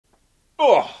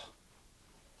Oh!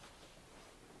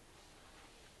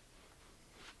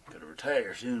 Gotta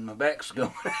retire soon, my back's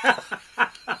going out.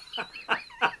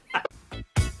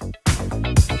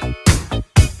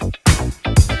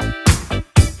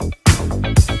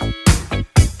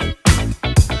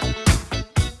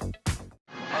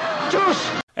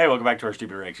 Hey, welcome back to our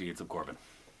Stupid Reaction. It's Corbin.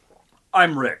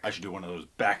 I'm Rick. I should do one of those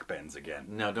back bends again.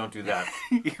 No, don't do that.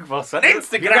 You can post on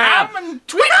Instagram and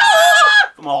Twitter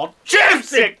from all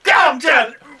gypsy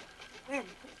content.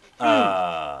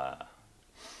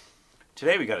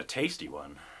 Today we got a tasty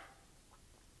one.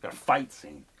 Got a fight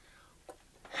scene.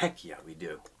 Heck yeah, we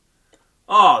do.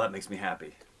 Oh, that makes me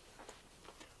happy.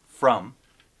 From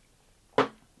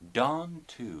Don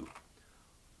 2.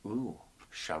 Ooh.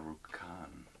 Shah Rukh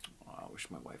Khan. Oh, I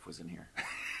wish my wife was in here.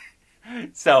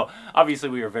 So, obviously,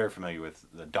 we are very familiar with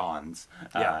the Dons.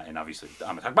 Yeah. And obviously,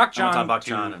 Amitabh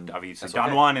Bachchan, and obviously Don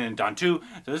Don 1 and Don 2.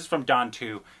 So, this is from Don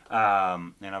 2.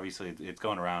 And obviously, it's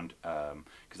going around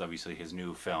because obviously his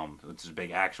new film, which is a big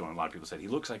action one, a lot of people said he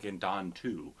looks like in Don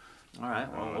 2. All right,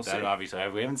 well, we'll see. Obviously,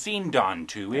 we haven't seen Don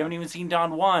 2. We haven't even seen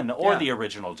Don 1 or the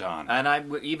original Don.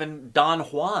 And even Don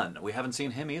Juan, we haven't seen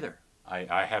him either.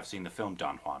 I have seen the film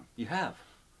Don Juan. You have?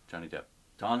 Johnny Depp.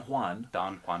 Don Juan.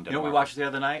 Don Juan. You know what we watched the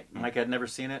other night? Mike had never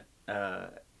seen it.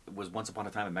 It was Once Upon a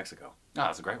Time in Mexico. Oh,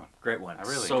 it's a great one. Great one. I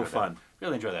really so enjoyed fun. That.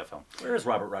 Really enjoy that film. Where is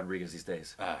Robert Rodriguez these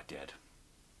days? Dead.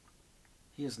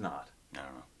 He is not. I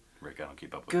don't know. Rick, I don't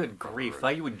keep up with Good grief. I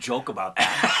thought you would joke about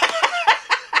that.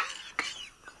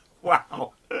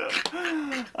 Wow.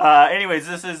 Anyways,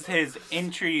 this is his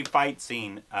entry fight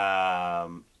scene.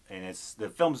 And the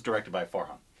film's directed by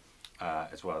Farhan.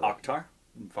 As well. Akhtar?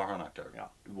 Farhan Akhtar. Yeah.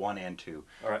 1 and 2.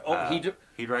 All right. Oh, he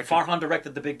directed. Farhan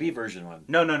directed the Big B version one.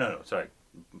 No. Sorry.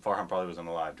 Farhan probably wasn't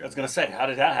alive. I was going to say, how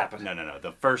did that happen? No.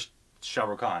 The first Shah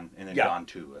Rukh Khan and then Don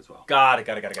 2 as well. Got it.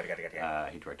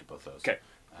 He directed both those. Okay.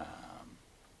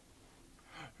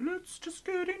 Let's just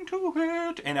get into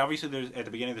it. And obviously, at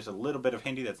the beginning, there's a little bit of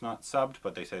Hindi that's not subbed,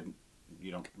 but they said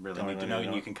you don't really need to know,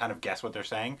 and you can kind of guess what they're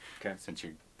saying. Okay. Since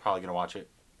you're probably going to watch it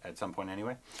at some point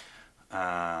anyway.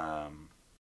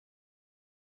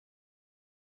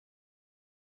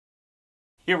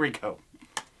 Here we go.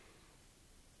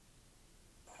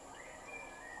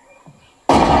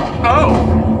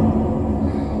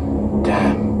 Oh!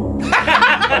 Damn.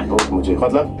 मुझे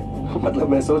मतलब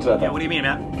मैं सोच रहा था. Yeah, what do you mean,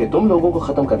 man? कि तुम लोगों को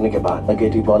खत्म करने के बाद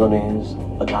spaghetti bolognese,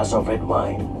 a glass of red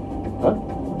wine. Huh?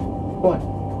 What?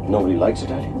 Nobody likes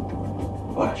Italian?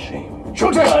 What a shame.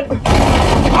 Shoot it!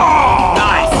 Oh!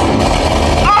 Nice!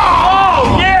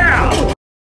 Oh, yeah!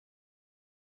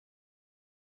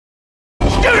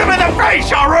 Shoot him in the face,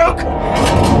 Shah Rukh!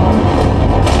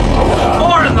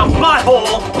 More in the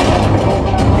butthole!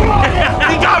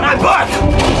 He got my butt!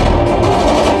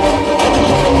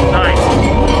 Nice. I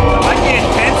like the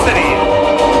intensity.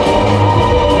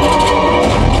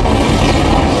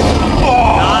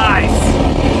 Oh! Nice.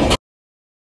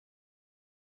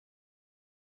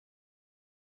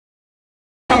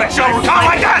 Come at Shah Rukh Khan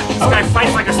like that! This guy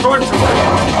fights like a stormtrooper.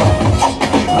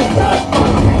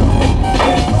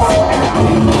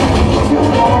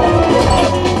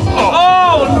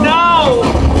 Oh no!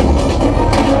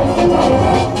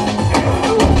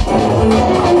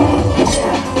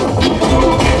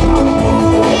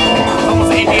 It's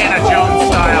almost Indiana Jones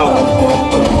style.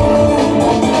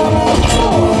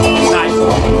 Nice.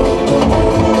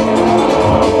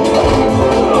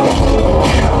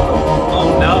 Oh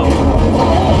no.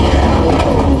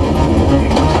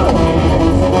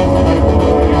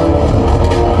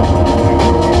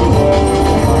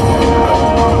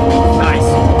 Nice.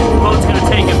 Boat's gonna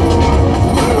take him.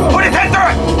 Put his head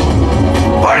through it!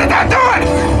 Put his head through it!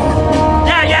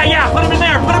 Yeah. Put him in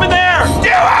there. Put him in there. Do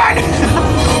it!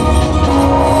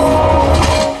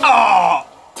 Oh!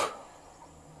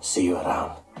 See you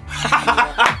around.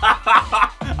 I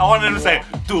wanted him to say,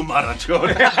 "Tu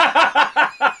marachon."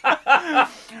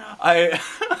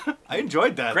 I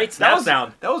enjoyed that. Great snap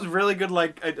sound. That was really good.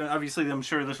 Like, obviously, I'm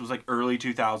sure this was like early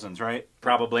 2000s, right?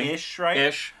 Probably. Ish, right?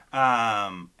 Ish.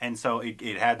 And so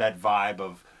it had that vibe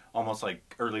of almost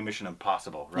like early Mission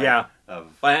Impossible, right? Yeah.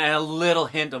 And a little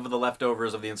hint of the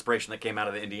leftovers of the inspiration that came out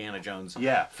of the Indiana Jones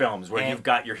films, where you've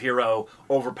got your hero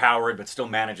overpowered but still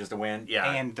manages to win. Yeah.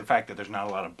 And the fact that there's not a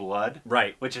lot of blood.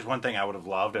 Right. Which is one thing I would have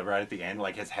loved right at the end,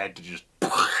 like his head to just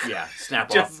snap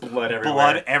just off, blood everywhere.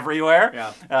 Blood everywhere.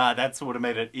 Yeah. That's would have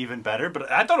made it even better. But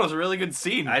I thought it was a really good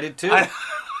scene. I did too. And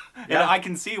I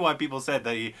can see why people said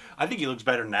that I think he looks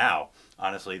better now,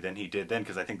 honestly, than he did then,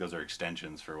 because I think those are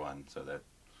extensions for one, so that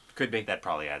could be. That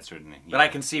probably adds to it. But I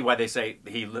can see why they say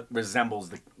he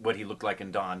resembles what he looked like in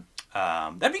Dawn.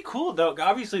 That'd be cool, though.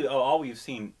 Obviously, all we've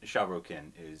seen Shah Rukh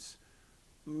in is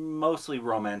mostly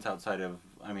romance outside of,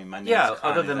 I mean, My Name is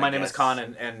Khan. Other than My Name is Khan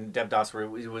and Devdas, where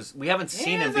we haven't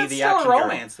seen him be the still action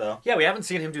romance, hero. Though. Yeah, we haven't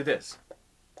seen him do this.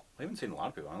 We haven't seen a lot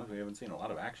of people. Honestly, we haven't seen a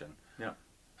lot of action. Yeah.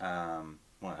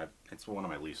 It's one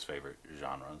of my least favorite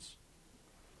genres.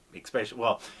 Especially,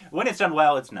 well, when it's done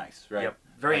well, it's nice, right? Yep.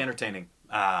 Very entertaining.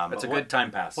 It's a good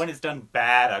time pass. When it's done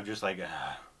bad, I'm just like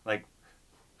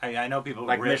I know people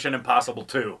like Mission Impossible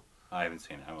 2. I haven't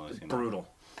seen it. I've only seen brutal.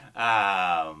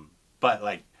 But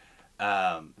like,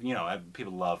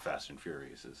 people love Fast and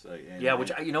Furious.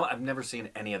 Which I've never seen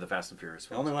any of the Fast and Furious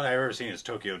films. The only one I've ever seen is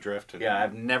Tokyo Drift. Yeah,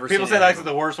 I've never seen. People say that's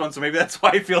the worst one, so maybe that's why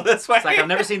I feel this way. It's like I've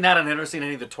never seen that, and I've never seen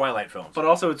any of the Twilight films. But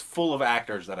also, it's full of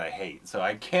actors that I hate, so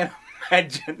I can't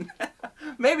imagine.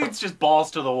 Maybe it's just balls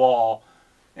to the wall.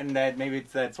 And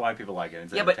that's why people like it.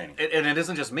 It's entertaining. But it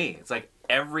isn't just me. It's like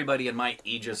everybody in my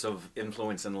aegis of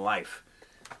influence in life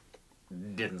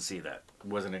didn't see that,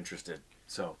 wasn't interested.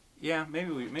 So yeah,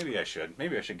 maybe I should.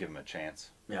 Maybe I should give them a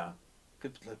chance. Yeah,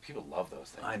 people love those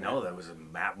things. I know that was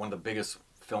one of the biggest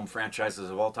film franchises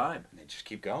of all time. And they just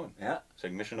keep going. Yeah, it's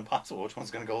like Mission Impossible. Which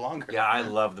one's going to go longer? Yeah, I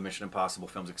love the Mission Impossible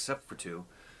films except for 2.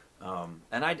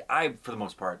 And I, for the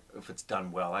most part, if it's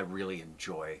done well, I really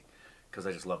enjoy. Because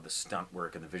I just love the stunt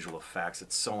work and the visual effects.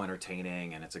 It's so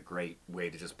entertaining, and it's a great way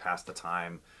to just pass the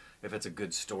time. If it's a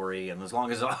good story, and as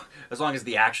long as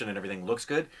the action and everything looks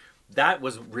good, that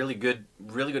was really good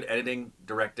editing,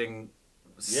 directing,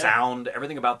 sound.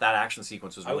 Everything about that action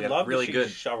sequence was really, really good.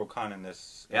 Shah Rukh Khan in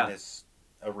this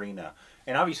arena,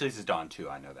 and obviously this is Dawn 2.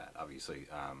 I know that obviously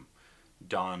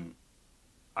Dawn.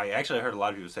 I actually heard a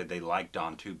lot of people say they like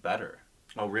Dawn 2 better.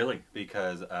 Oh, really?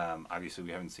 Because obviously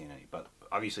we haven't seen any, but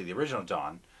obviously the original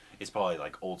Dawn is probably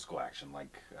like old school action,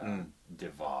 like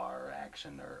Devar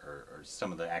action or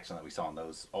some of the action that we saw in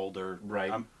those older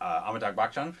Amitabh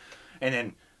Bachchan. And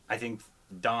then I think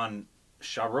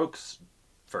Shah Rukh's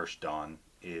first Dawn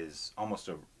is almost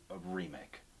a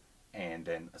remake. And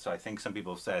then, so I think some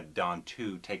people have said Dawn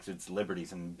 2 takes its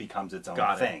liberties and becomes its own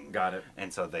thing. Got it.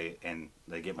 And so they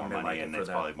get more money, and it's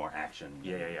probably more action.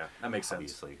 Yeah. That makes sense.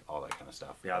 Obviously, all that kind of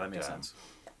stuff. Yeah, that makes sense.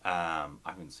 I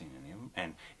haven't seen any of them.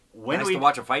 And when we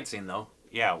watch a fight scene, though.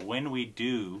 Yeah, when we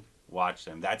do watch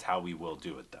them, that's how we will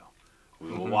do it, though.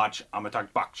 We will watch Amitabh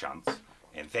Bachchan's,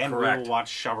 and then we will watch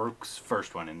Shah Rukh's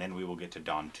first one, and then we will get to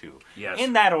Dawn 2. Yes.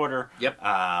 In that order. Yep.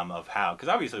 Of how, because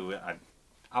obviously,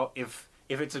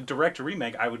 if it's a direct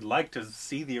remake, I would like to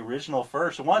see the original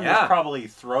first. One, there's probably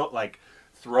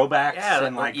throwbacks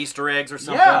and like Easter eggs or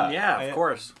something. Yeah, of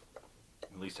course.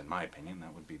 At least in my opinion,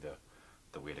 that would be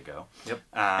the way to go. Yep.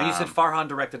 And you said Farhan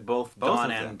directed both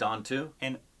Dawn and Dawn 2?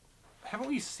 And haven't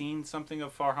we seen something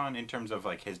of Farhan in terms of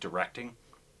like his directing?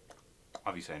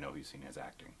 Obviously, I know we've seen his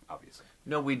acting, obviously.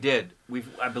 No, we did.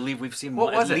 I believe we've seen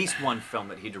at least one film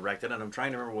that he directed, and I'm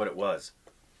trying to remember what it was.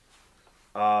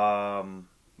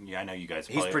 Yeah, I know you guys.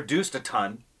 He's produced a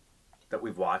ton that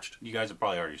we've watched. You guys have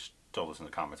probably already told us in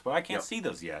the comments, but I can't see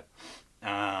those yet.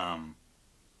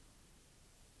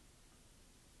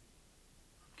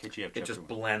 It just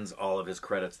blends all of his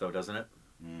credits, though, doesn't it?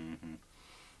 Mm-hmm.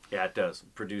 Yeah, it does.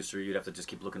 Producer, you'd have to just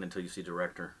keep looking until you see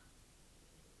director.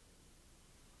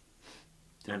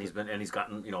 And he's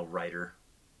gotten writer.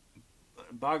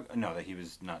 No, that he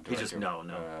was not director. He just no.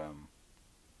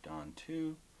 Dawn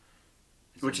 2.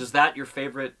 Is that your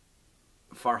favorite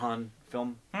Farhan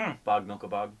film? Bog Milka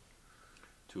Bog?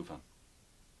 Too fun.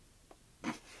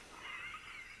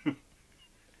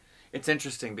 It's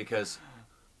interesting because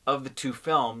of the two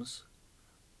films,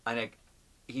 I think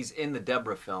he's in the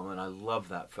Deborah film, and I love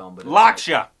that film. But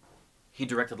Lakshya! He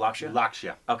directed Lakshya?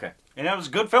 Lakshya. Okay. And that was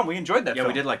a good film. We enjoyed that film. Yeah,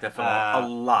 we did like that film a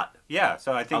lot. Yeah,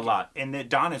 so I think... A lot. And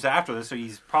Dawn is after this, so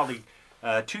he's probably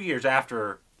 2 years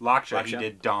after Lakshya, he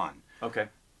did Dawn. Okay.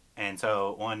 And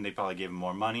so, one, they probably gave him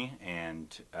more money,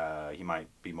 and he might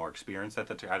be more experienced at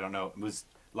the time. I don't know. Was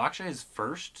Lakshya his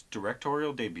first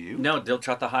directorial debut? No, Dil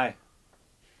Chahta Hai.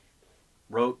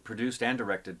 Wrote, produced, and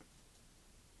directed.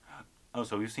 Oh,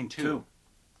 so we've seen two.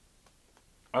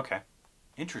 Okay.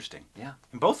 Interesting. Yeah.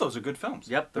 And both those are good films.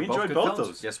 Yep. We enjoyed both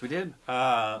those. Yes, we did.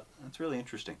 That's really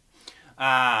interesting.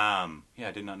 Yeah,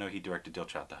 I did not know he directed Dil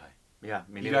Chahta Hai. Yeah,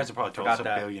 you guys have probably told us a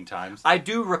billion times. I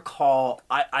do recall,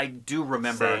 I do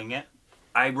remember saying it.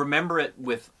 I remember it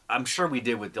with, I'm sure we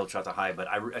did with Dil Chahta Hai, but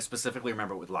I specifically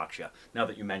remember it with Lakshya. Now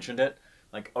that you mentioned it,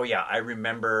 like, oh yeah, I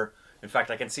remember. In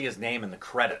fact, I can see his name in the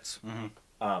credits.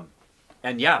 Mm-hmm.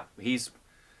 And yeah,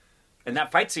 and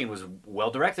that fight scene was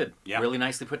well directed. Yeah. Really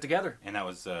nicely put together. And that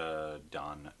was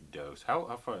Dawn Dose.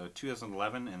 How far?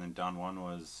 2011, and then Dawn 1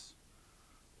 was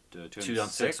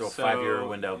 2006, so a 5-year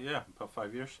window. Yeah, about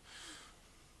 5 years.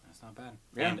 That's not bad.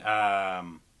 Yeah.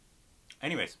 And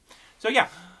anyways, so yeah,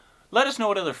 let us know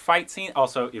what other fight scene.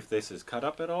 Also, if this is cut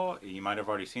up at all, you might have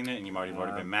already seen it, and you might have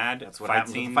already been mad. That's what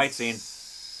happens with the fight scene.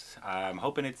 I'm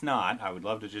hoping it's not. I would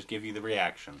love to just give you the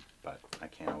reaction, but I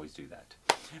can't always do that.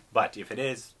 But if it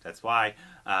is, that's why.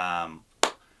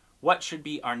 What should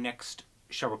be our next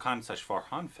Shah Rukh Khan /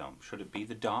 Farhan film? Should it be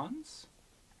the Dons?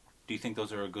 Do you think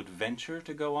those are a good venture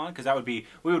to go on? Because that would be,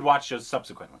 we would watch those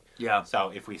subsequently. Yeah.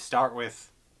 So if we start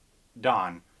with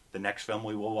Don, the next film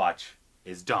we will watch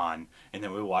is Don, and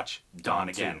then we'll watch Don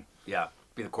again. Too. Yeah.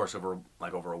 Be the course over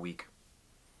a week.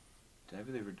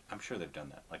 I'm sure they've done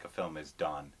that. Like a film is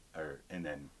Don, and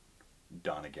then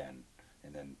Don again,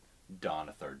 and then Don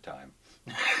a third time.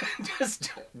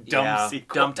 Just dumb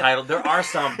sequel. Dumb title. There are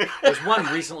some. There's one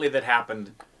recently that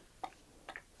happened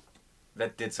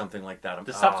that did something like that.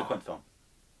 The subsequent film.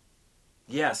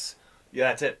 Yes. Yeah,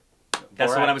 that's it.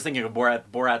 That's the one I was thinking of.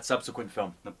 Borat subsequent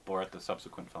film. The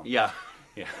subsequent film. Yeah.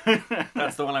 Yeah.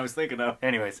 That's the one I was thinking of.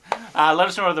 Anyways, let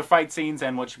us know other fight scenes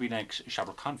and what should be next Shah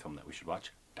Rukh Khan film that we should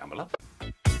watch down below.